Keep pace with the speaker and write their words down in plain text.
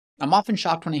I'm often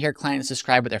shocked when I hear clients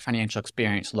describe what their financial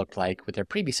experience looked like with their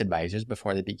previous advisors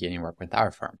before they begin work with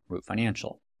our firm, Root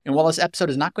Financial. And while this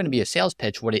episode is not going to be a sales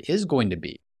pitch, what it is going to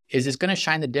be is it's going to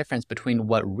shine the difference between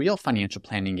what real financial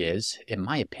planning is, in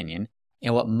my opinion,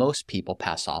 and what most people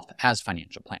pass off as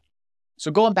financial planning.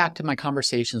 So going back to my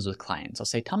conversations with clients, I'll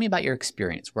say, tell me about your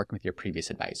experience working with your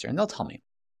previous advisor. And they'll tell me.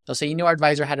 They'll say, our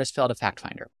advisor had us fill out a fact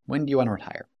finder. When do you want to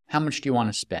retire? How much do you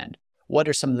want to spend? What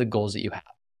are some of the goals that you have?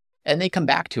 And they come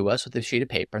back to us with a sheet of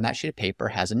paper, and that sheet of paper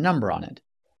has a number on it.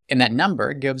 And that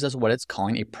number gives us what it's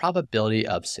calling a probability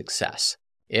of success.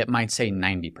 It might say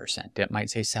 90%, it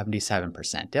might say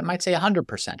 77%, it might say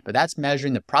 100%, but that's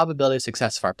measuring the probability of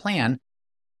success of our plan,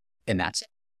 and that's it.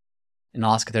 And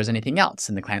I'll ask if there's anything else,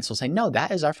 and the clients will say, no, that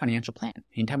is our financial plan.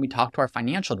 Anytime we talk to our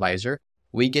financial advisor,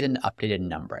 we get an updated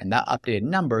number, and that updated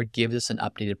number gives us an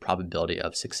updated probability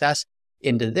of success.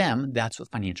 And to them, that's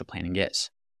what financial planning is.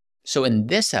 So in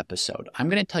this episode, I'm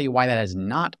going to tell you why that is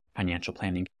not financial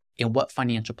planning and what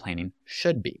financial planning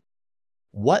should be.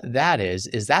 What that is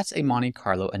that's a Monte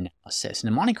Carlo analysis.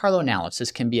 And a Monte Carlo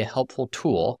analysis can be a helpful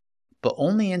tool, but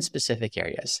only in specific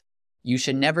areas. You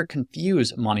should never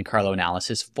confuse Monte Carlo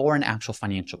analysis for an actual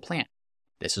financial plan.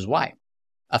 This is why.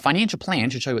 A financial plan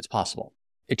should show you what's possible.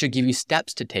 It should give you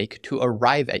steps to take to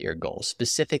arrive at your goals,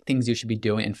 specific things you should be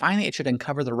doing, and finally, it should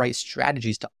uncover the right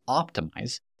strategies to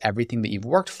optimize everything that you've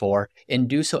worked for and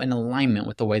do so in alignment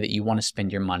with the way that you want to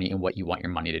spend your money and what you want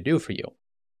your money to do for you.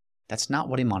 That's not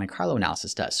what a Monte Carlo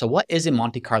analysis does. So what is a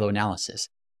Monte Carlo analysis?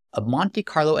 A Monte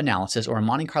Carlo analysis or a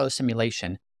Monte Carlo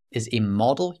simulation is a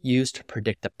model used to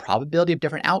predict the probability of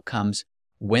different outcomes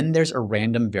when there's a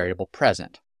random variable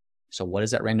present. So what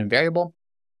is that random variable?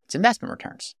 It's investment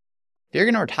returns. If you're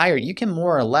going to retire, you can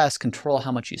more or less control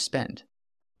how much you spend.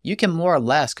 You can more or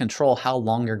less control how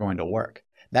long you're going to work.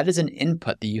 That is an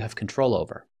input that you have control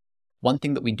over. One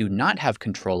thing that we do not have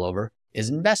control over is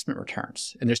investment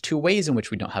returns. And there's two ways in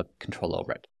which we don't have control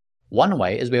over it. One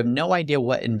way is we have no idea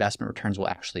what investment returns will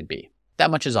actually be.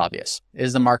 That much is obvious.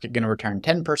 Is the market going to return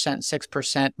 10%,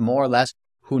 6%, more or less?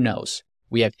 Who knows?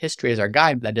 We have history as our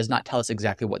guide, but that does not tell us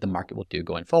exactly what the market will do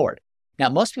going forward. Now,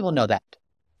 most people know that.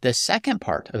 The second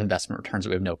part of investment returns that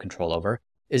we have no control over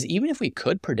is even if we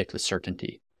could predict with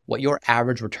certainty what your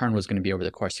average return was going to be over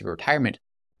the course of your retirement,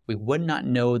 we would not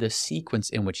know the sequence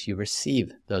in which you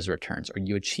receive those returns or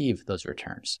you achieve those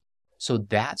returns. So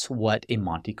that's what a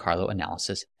Monte Carlo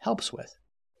analysis helps with.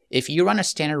 If you run a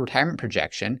standard retirement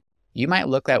projection, you might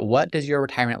look at what does your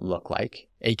retirement look like,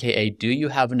 aka do you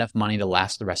have enough money to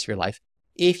last the rest of your life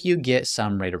if you get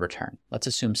some rate of return. Let's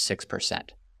assume 6%.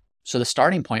 So the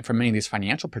starting point for many of these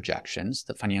financial projections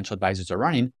that financial advisors are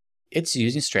running, it's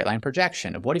using straight line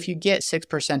projection of what if you get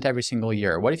 6% every single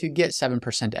year? What if you get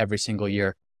 7% every single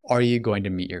year? Are you going to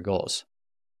meet your goals?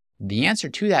 The answer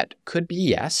to that could be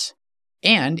yes.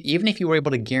 And even if you were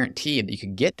able to guarantee that you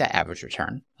could get that average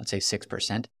return, let's say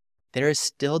 6%, there is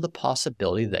still the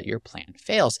possibility that your plan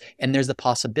fails. And there's the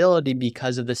possibility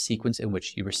because of the sequence in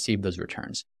which you receive those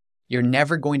returns. You're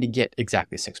never going to get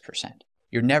exactly 6%.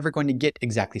 You're never going to get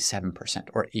exactly 7%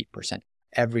 or 8%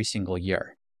 every single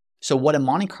year. So what a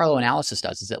Monte Carlo analysis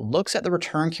does is it looks at the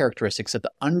return characteristics of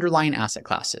the underlying asset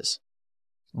classes.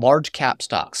 Large cap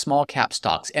stocks, small cap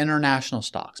stocks, international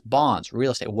stocks, bonds,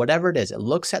 real estate, whatever it is. It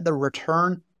looks at the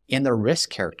return and the risk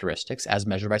characteristics as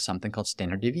measured by something called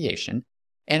standard deviation.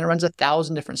 And it runs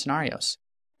 1,000 different scenarios.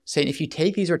 Saying if you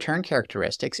take these return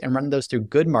characteristics and run those through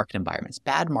good market environments,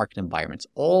 bad market environments,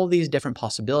 all these different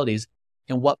possibilities,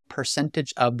 and what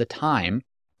percentage of the time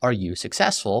are you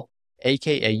successful,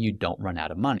 aka you don't run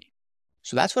out of money.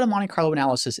 So that's what a Monte Carlo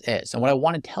analysis is. And what I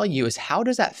want to tell you is how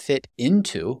does that fit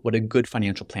into what a good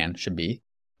financial plan should be,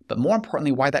 but more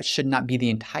importantly, why that should not be the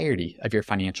entirety of your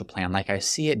financial plan like I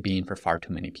see it being for far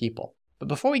too many people. But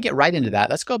before we get right into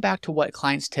that, let's go back to what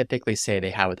clients typically say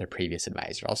they had with their previous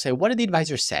advisor. I'll say, what did the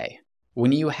advisor say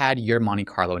when you had your Monte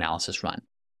Carlo analysis run?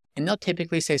 And they'll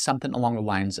typically say something along the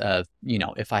lines of,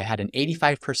 if I had an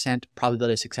 85%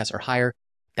 probability of success or higher,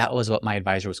 that was what my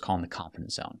advisor was calling the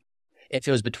confidence zone. If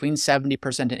it was between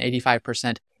 70% and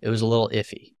 85%, it was a little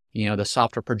iffy. The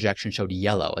software projection showed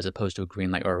yellow as opposed to a green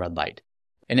light or a red light.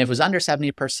 And if it was under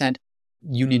 70%,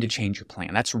 you need to change your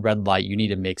plan. That's a red light. You need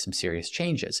to make some serious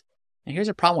changes. And here's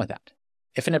a problem with that.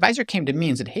 If an advisor came to me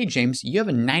and said, hey, James, you have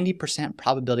a 90%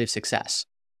 probability of success.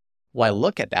 Well, I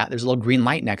look at that. There's a little green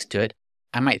light next to it.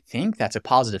 I might think that's a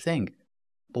positive thing,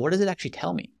 but what does it actually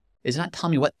tell me? It's not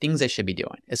telling me what things I should be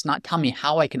doing. It's not telling me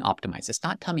how I can optimize. It's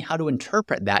not telling me how to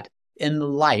interpret that in the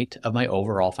light of my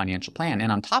overall financial plan.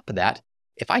 And on top of that,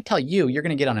 if I tell you you're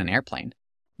going to get on an airplane, and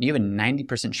you have a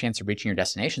 90% chance of reaching your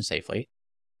destination safely,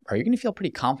 are you going to feel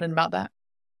pretty confident about that?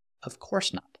 Of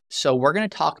course not. So we're going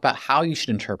to talk about how you should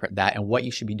interpret that and what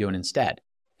you should be doing instead.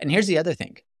 And here's the other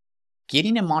thing.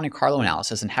 Getting a Monte Carlo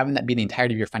analysis and having that be the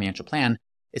entirety of your financial plan,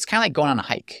 it's kind of like going on a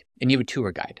hike and you have a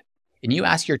tour guide. And you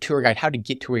ask your tour guide how to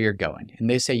get to where you're going. And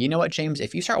they say, you know what, James,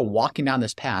 if you start walking down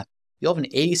this path, you'll have an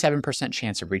 87%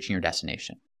 chance of reaching your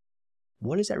destination.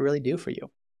 What does that really do for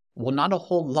you? Well, not a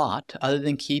whole lot other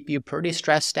than keep you pretty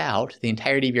stressed out the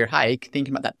entirety of your hike,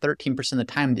 thinking about that 13% of the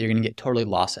time that you're going to get totally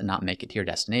lost and not make it to your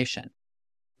destination.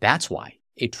 That's why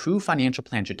a true financial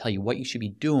plan should tell you what you should be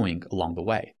doing along the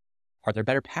way. Are there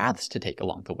better paths to take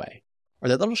along the way? Are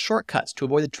there little shortcuts to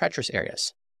avoid the treacherous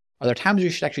areas? Are there times where you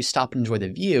should actually stop and enjoy the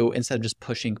view instead of just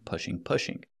pushing?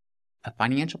 A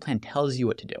financial plan tells you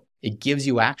what to do. It gives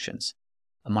you actions.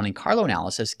 A Monte Carlo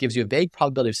analysis gives you a vague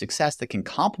probability of success that can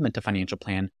complement a financial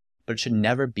plan, but it should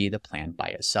never be the plan by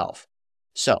itself.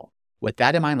 So, with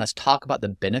that in mind, let's talk about the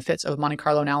benefits of a Monte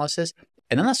Carlo analysis,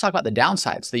 and then let's talk about the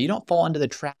downsides so that you don't fall into the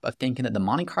trap of thinking that the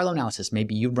Monte Carlo analysis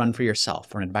maybe you run for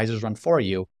yourself or an advisor's run for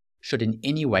you should in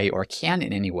any way or can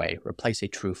in any way replace a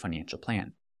true financial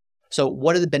plan. So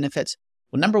what are the benefits?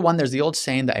 Well, number one, there's the old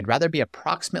saying that I'd rather be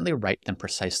approximately right than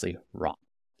precisely wrong.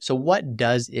 So what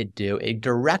does it do? It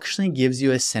directionally gives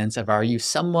you a sense of are you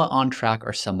somewhat on track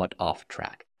or somewhat off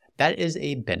track. That is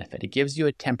a benefit. It gives you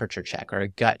a temperature check or a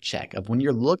gut check of when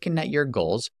you're looking at your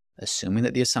goals, assuming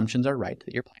that the assumptions are right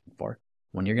that you're planning for,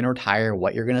 when you're going to retire,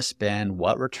 what you're going to spend,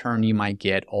 what return you might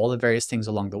get, all the various things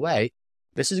along the way.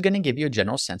 This is going to give you a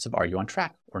general sense of are you on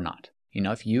track or not. You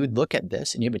know, if you look at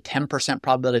this and you have a 10%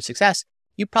 probability of success,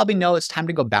 you probably know it's time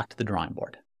to go back to the drawing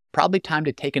board. Probably time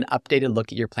to take an updated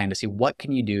look at your plan to see what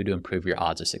can you do to improve your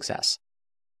odds of success.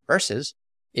 Versus,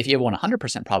 if you have a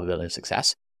 100% probability of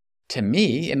success, to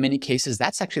me, in many cases,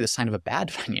 that's actually the sign of a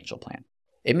bad financial plan.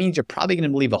 It means you're probably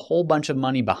going to leave a whole bunch of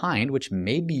money behind, which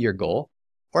may be your goal,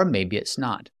 or maybe it's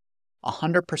not.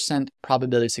 100%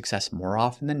 probability of success more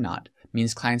often than not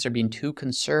means clients are being too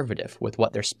conservative with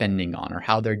what they're spending on or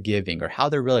how they're giving or how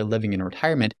they're really living in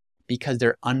retirement because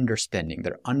they're underspending,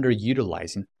 they're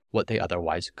underutilizing what they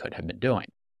otherwise could have been doing.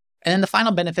 And then the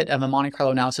final benefit of a Monte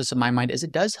Carlo analysis in my mind is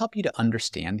it does help you to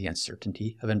understand the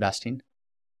uncertainty of investing.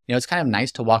 You know, it's kind of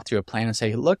nice to walk through a plan and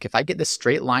say, look, if I get this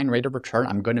straight line rate of return,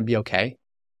 I'm going to be okay.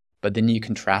 But then you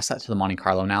contrast that to the Monte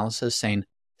Carlo analysis saying,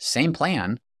 same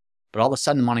plan, but all of a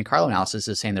sudden the Monte Carlo analysis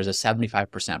is saying there's a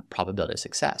 75% probability of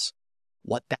success.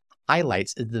 What that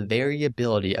highlights is the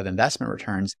variability of investment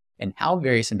returns and how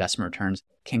various investment returns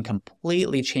can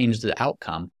completely change the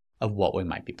outcome of what we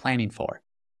might be planning for.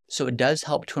 So it does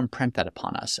help to imprint that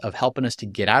upon us, of helping us to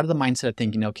get out of the mindset of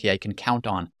thinking, okay, I can count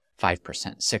on 5%,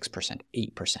 6%,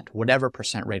 8%, whatever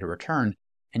percent rate of return,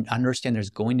 and understand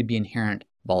there's going to be inherent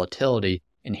volatility,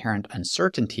 inherent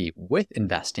uncertainty with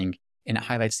investing, and it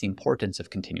highlights the importance of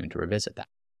continuing to revisit that.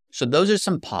 So those are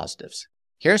some positives.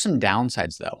 Here are some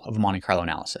downsides, though, of a Monte Carlo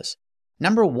analysis.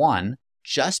 Number one,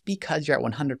 just because you're at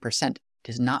 100%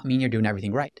 does not mean you're doing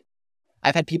everything right.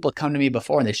 I've had people come to me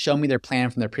before and they show me their plan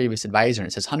from their previous advisor and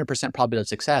it says 100% probability of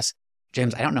success.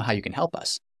 James, I don't know how you can help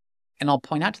us. And I'll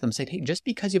point out to them, say, hey, just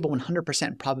because you have a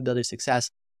 100% probability of success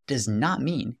does not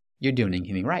mean you're doing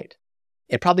anything right.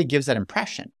 It probably gives that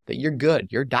impression that you're good,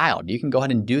 you're dialed, you can go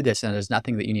ahead and do this and there's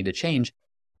nothing that you need to change,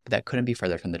 but that couldn't be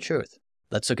further from the truth.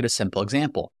 Let's look at a simple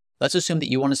example. Let's assume that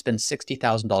you want to spend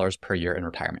 $60,000 per year in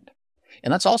retirement.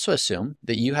 And let's also assume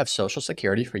that you have Social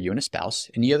Security for you and a spouse,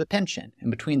 and you have a pension.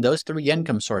 And between those three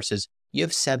income sources, you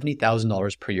have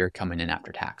 $70,000 per year coming in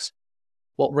after tax.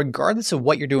 Well, regardless of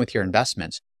what you're doing with your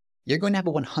investments, you're going to have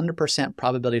a 100%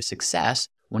 probability of success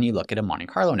when you look at a Monte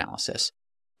Carlo analysis.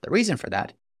 The reason for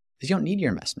that is you don't need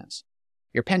your investments.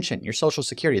 Your pension, your Social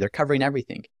Security, they're covering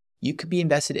everything. You could be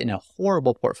invested in a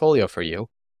horrible portfolio for you,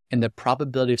 and the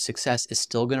probability of success is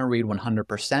still going to read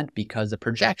 100% because the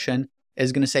projection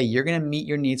is going to say you're going to meet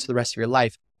your needs for the rest of your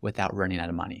life without running out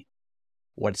of money.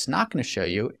 What it's not going to show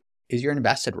you is you're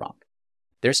invested wrong.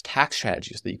 There's tax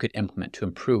strategies that you could implement to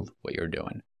improve what you're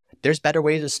doing. There's better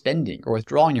ways of spending or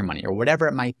withdrawing your money or whatever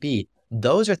it might be.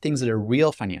 Those are things that a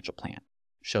real financial plan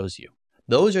shows you.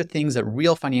 Those are things that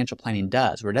real financial planning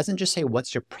does, where it doesn't just say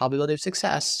what's your probability of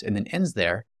success and then ends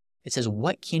there. It says,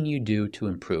 what can you do to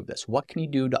improve this? What can you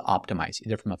do to optimize,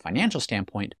 either from a financial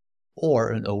standpoint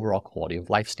or an overall quality of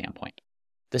life standpoint?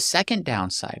 The second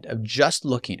downside of just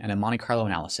looking at a Monte Carlo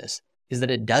analysis is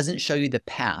that it doesn't show you the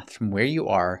path from where you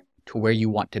are to where you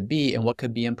want to be and what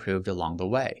could be improved along the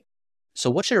way. So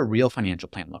what should a real financial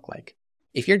plan look like?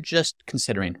 If you're just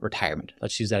considering retirement,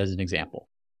 let's use that as an example.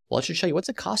 Well, it should show you what's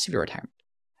the cost of your retirement.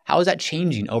 How is that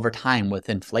changing over time with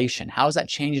inflation? How is that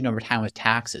changing over time with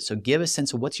taxes? So give a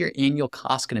sense of what's your annual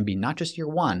cost going to be, not just year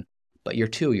one, but year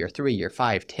 2, year 3, year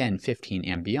 5, 10, 15,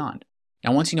 and beyond.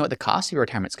 Now, once you know what the cost of your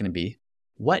retirement is going to be,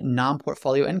 what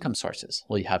non-portfolio income sources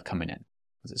will you have coming in?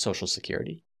 Is it Social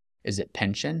Security? Is it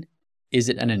pension? Is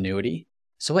it an annuity?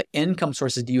 So what income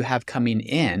sources do you have coming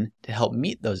in to help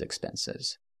meet those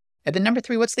expenses? And then number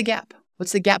 3, what's the gap?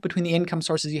 What's the gap between the income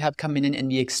sources you have coming in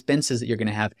and the expenses that you're going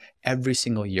to have every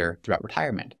single year throughout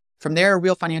retirement? From there, a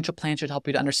real financial plan should help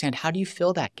you to understand, how do you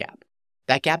fill that gap?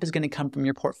 That gap is going to come from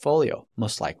your portfolio,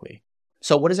 most likely.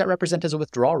 So what does that represent as a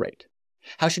withdrawal rate?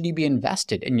 How should you be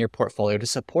invested in your portfolio to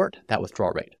support that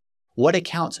withdrawal rate? What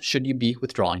accounts should you be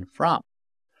withdrawing from?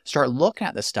 Start looking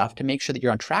at this stuff to make sure that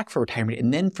you're on track for retirement,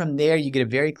 and then from there you get a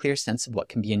very clear sense of what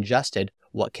can be adjusted,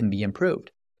 what can be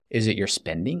improved. Is it your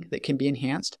spending that can be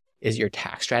enhanced? Is it your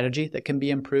tax strategy that can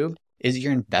be improved? Is it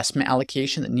your investment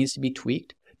allocation that needs to be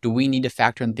tweaked? Do we need to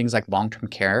factor in things like long-term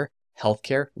care,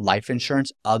 healthcare, life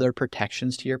insurance, other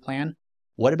protections to your plan?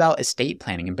 What about estate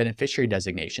planning and beneficiary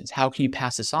designations? How can you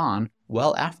pass this on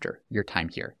well after your time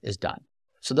here is done?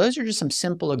 So those are just some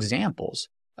simple examples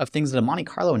of things that a Monte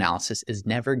Carlo analysis is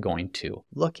never going to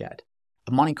look at.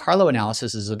 A Monte Carlo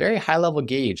analysis is a very high-level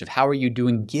gauge of how are you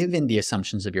doing given the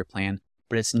assumptions of your plan,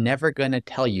 but it's never going to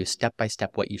tell you step by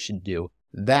step what you should do.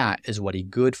 That is what a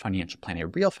good financial plan, a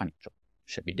real financial plan,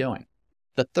 should be doing.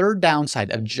 The third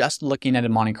downside of just looking at a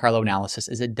Monte Carlo analysis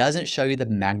is it doesn't show you the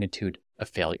magnitude of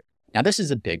failure. Now, this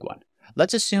is a big one.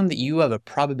 Let's assume that you have a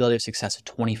probability of success of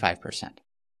 25%.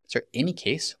 Is there any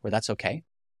case where that's okay?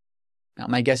 Now,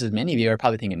 my guess is many of you are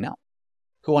probably thinking no.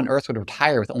 Who on earth would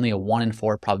retire with only a 1 in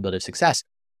 4 probability of success?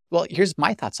 Well, here's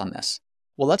my thoughts on this.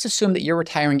 Well, let's assume that you're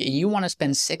retiring and you want to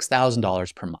spend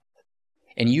 $6,000 per month.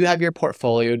 And you have your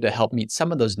portfolio to help meet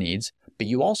some of those needs, but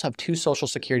you also have 2 Social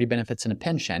Security benefits and a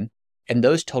pension, and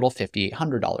those total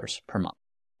 $5,800 per month.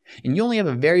 And you only have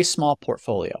a very small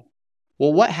portfolio.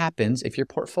 Well, what happens if your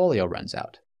portfolio runs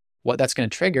out? What that's going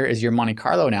to trigger is your Monte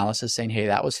Carlo analysis saying, hey,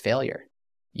 that was failure.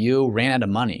 You ran out of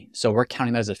money, so we're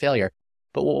counting that as a failure.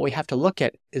 But what we have to look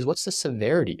at is, what's the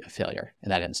severity of failure in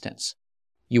that instance?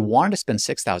 You wanted to spend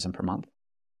 $6,000 per month.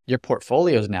 Your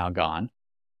portfolio is now gone,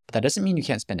 but that doesn't mean you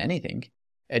can't spend anything.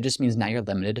 It just means now you're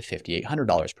limited to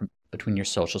 $5,800 between your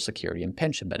Social Security and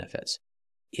pension benefits.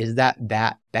 Is that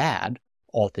bad,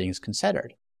 all things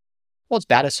considered? Well, it's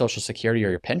bad if Social Security or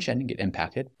your pension get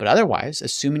impacted, but otherwise,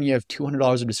 assuming you have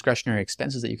 $200 of discretionary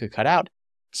expenses that you could cut out,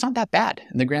 it's not that bad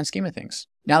in the grand scheme of things.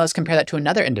 Now let's compare that to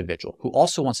another individual who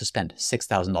also wants to spend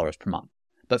 $6,000 per month.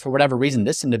 But for whatever reason,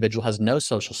 this individual has no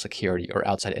Social Security or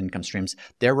outside income streams.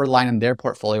 They're relying on their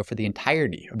portfolio for the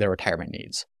entirety of their retirement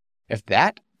needs. If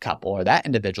that couple or that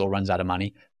individual runs out of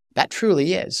money, that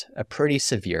truly is a pretty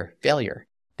severe failure.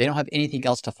 They don't have anything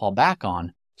else to fall back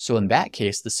on. So in that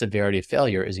case, the severity of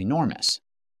failure is enormous.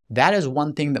 That is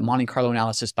one thing that Monte Carlo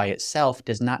analysis by itself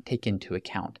does not take into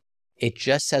account. It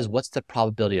just says, what's the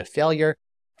probability of failure?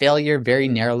 Failure very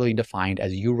narrowly defined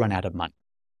as you run out of money.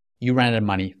 You run out of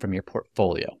money from your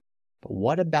portfolio. But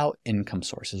what about income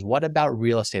sources? What about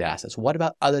real estate assets? What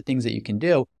about other things that you can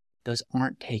do? Those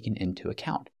aren't taken into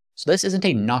account. So this isn't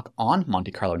a knock on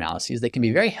Monte Carlo analyses. They can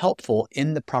be very helpful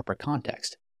in the proper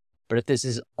context. But if this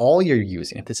is all you're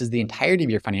using, if this is the entirety of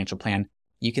your financial plan,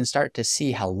 you can start to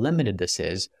see how limited this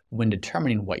is when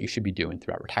determining what you should be doing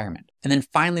throughout retirement. And then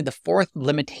finally, the fourth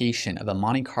limitation of a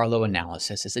Monte Carlo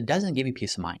analysis is it doesn't give you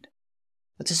peace of mind.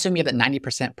 Let's assume you have that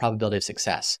 90% probability of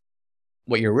success.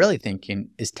 What you're really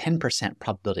thinking is 10%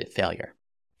 probability of failure.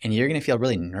 And you're going to feel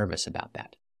really nervous about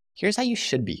that. Here's how you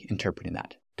should be interpreting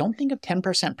that. Don't think of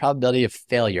 10% probability of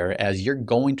failure as you're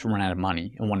going to run out of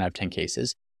money in 1 out of 10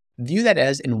 cases. View that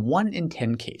as in 1 in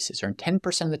 10 cases, or in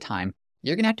 10% of the time,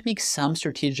 you're going to have to make some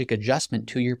strategic adjustment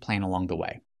to your plan along the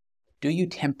way. Do you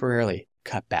temporarily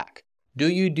cut back? Do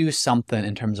you do something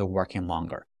in terms of working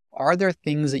longer? Are there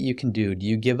things that you can do? Do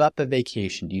you give up a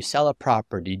vacation? Do you sell a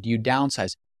property? Do you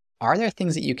downsize? Are there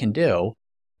things that you can do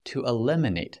to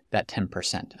eliminate that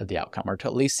 10% of the outcome, or to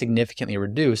at least significantly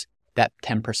reduce that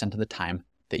 10% of the time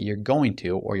that you're going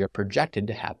to or you're projected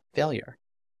to have failure?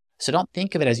 So don't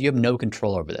think of it as you have no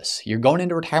control over this. You're going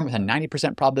into retirement with a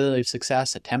 90% probability of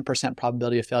success, a 10%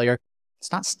 probability of failure.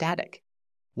 It's not static.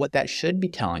 What that should be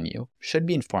telling you, should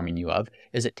be informing you of,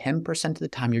 is that 10% of the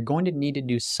time you're going to need to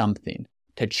do something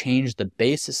to change the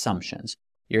base assumptions,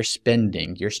 your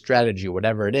spending, your strategy,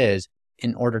 whatever it is,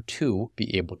 in order to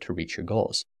be able to reach your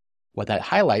goals. What that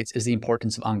highlights is the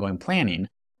importance of ongoing planning.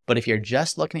 But if you're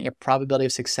just looking at your probability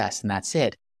of success and that's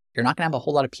it, you're not going to have a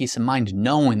whole lot of peace of mind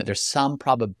knowing that there's some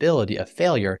probability of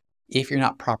failure if you're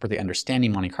not properly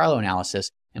understanding Monte Carlo analysis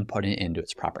and putting it into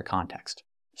its proper context.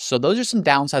 So those are some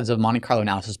downsides of Monte Carlo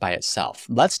analysis by itself.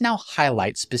 Let's now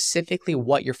highlight specifically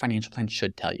what your financial plan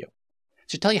should tell you.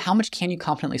 It should tell you how much can you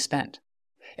confidently spend.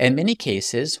 In many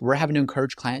cases, we're having to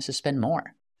encourage clients to spend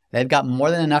more. They've got more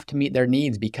than enough to meet their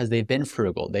needs because they've been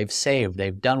frugal, they've saved,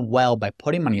 they've done well by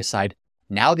putting money aside.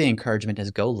 Now the encouragement is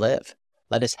go live.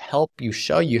 Let us help you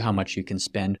show you how much you can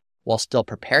spend while still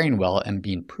preparing well and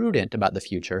being prudent about the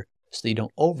future so that you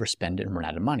don't overspend and run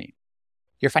out of money.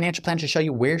 Your financial plan should show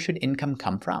you where should income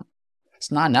come from. It's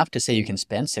not enough to say you can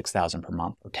spend $6,000 per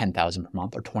month or $10,000 per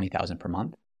month or $20,000 per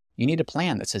month. You need a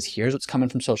plan that says here's what's coming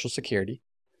from Social Security,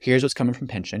 here's what's coming from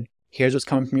pension, here's what's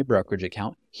coming from your brokerage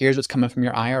account, here's what's coming from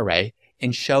your IRA,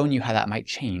 and showing you how that might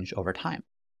change over time.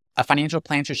 A financial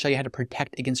plan should show you how to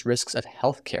protect against risks of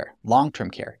healthcare,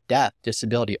 long-term care, death,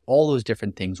 disability, all those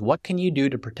different things. What can you do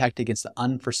to protect against the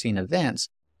unforeseen events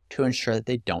to ensure that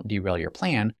they don't derail your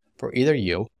plan for either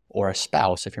you or a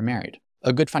spouse if you're married?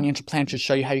 A good financial plan should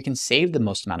show you how you can save the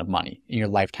most amount of money in your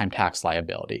lifetime tax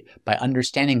liability by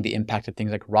understanding the impact of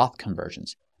things like Roth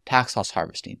conversions, tax loss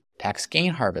harvesting, tax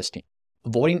gain harvesting,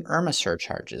 avoiding IRMA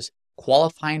surcharges,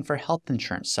 qualifying for health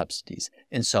insurance subsidies,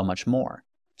 and so much more.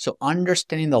 So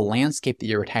understanding the landscape that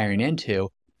you're retiring into,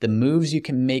 the moves you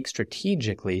can make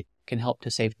strategically can help to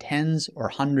save tens or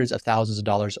hundreds of thousands of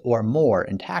dollars or more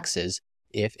in taxes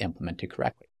if implemented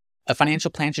correctly. A financial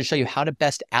plan should show you how to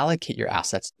best allocate your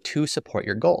assets to support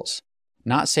your goals.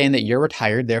 Not saying that you're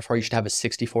retired, therefore you should have a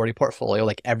 60-40 portfolio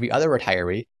like every other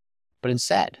retiree, but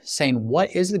instead saying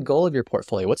what is the goal of your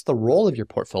portfolio? What's the role of your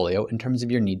portfolio in terms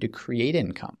of your need to create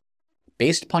income?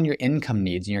 Based upon your income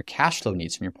needs and your cash flow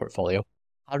needs from your portfolio,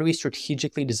 how do we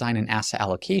strategically design an asset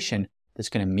allocation that's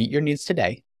going to meet your needs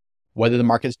today, whether the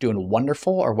market's doing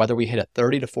wonderful or whether we hit a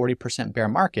 30 to 40% bear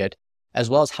market, as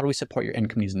well as how do we support your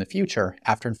income needs in the future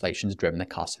after inflation's driven the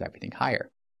cost of everything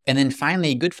higher? And then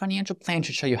finally, a good financial plan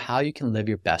should show you how you can live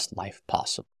your best life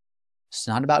possible. It's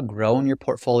not about growing your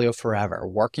portfolio forever,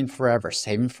 working forever,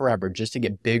 saving forever just to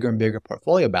get bigger and bigger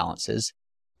portfolio balances.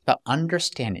 It's about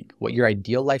understanding what your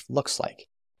ideal life looks like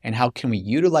and how can we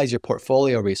utilize your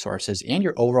portfolio resources and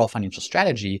your overall financial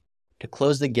strategy to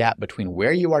close the gap between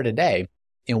where you are today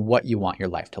and what you want your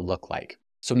life to look like.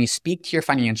 So when you speak to your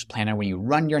financial planner, when you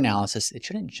run your analysis, it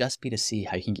shouldn't just be to see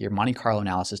how you can get your Monte Carlo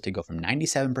analysis to go from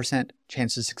 97%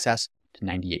 chance of success to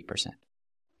 98%.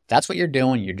 That's what you're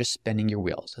doing. You're just spinning your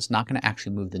wheels. It's not going to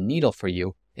actually move the needle for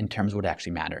you in terms of what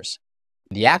actually matters.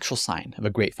 The actual sign of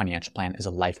a great financial plan is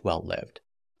a life well lived.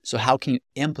 So how can you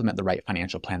implement the right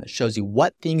financial plan that shows you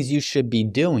what things you should be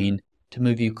doing to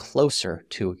move you closer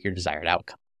to your desired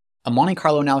outcome? A Monte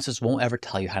Carlo analysis won't ever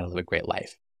tell you how to live a great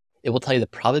life. It will tell you the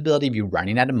probability of you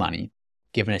running out of money,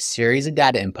 given a series of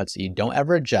data inputs that you don't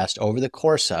ever adjust over the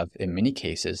course of, in many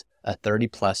cases, a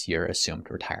 30-plus year assumed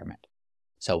retirement.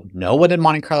 So know what a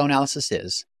Monte Carlo analysis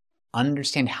is,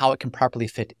 understand how it can properly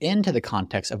fit into the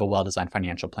context of a well-designed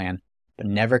financial plan, but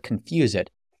never confuse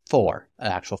it for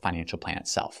an actual financial plan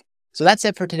itself. So that's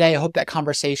it for today. I hope that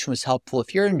conversation was helpful.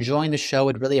 If you're enjoying the show,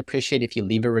 I'd really appreciate if you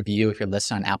leave a review, if you're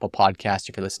listening on Apple Podcasts,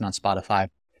 if you're listening on Spotify.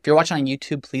 If you're watching on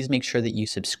YouTube, please make sure that you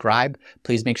subscribe.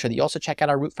 Please make sure that you also check out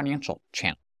our Root Financial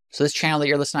channel. So this channel that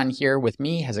you're listening on here with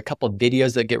me has a couple of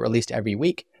videos that get released every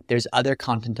week. There's other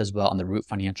content as well on the Root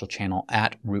Financial channel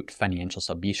at Root Financial,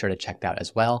 so be sure to check that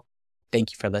as well.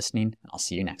 Thank you for listening, and I'll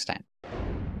see you next time.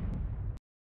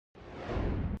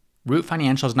 Root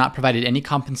Financial has not provided any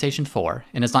compensation for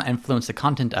and has not influenced the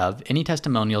content of any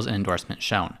testimonials and endorsements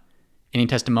shown. Any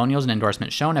testimonials and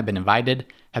endorsements shown have been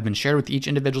shared with each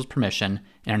individual's permission,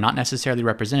 and are not necessarily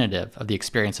representative of the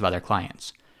experience of other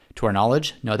clients. To our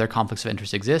knowledge, no other conflicts of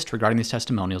interest exist regarding these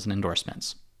testimonials and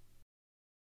endorsements.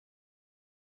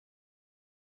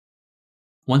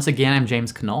 Once again, I'm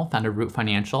James Knoll, founder of Root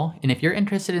Financial, and if you're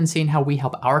interested in seeing how we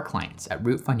help our clients at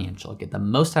Root Financial get the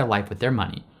most out of life with their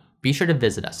money, be sure to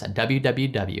visit us at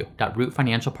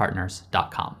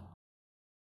www.rootfinancialpartners.com.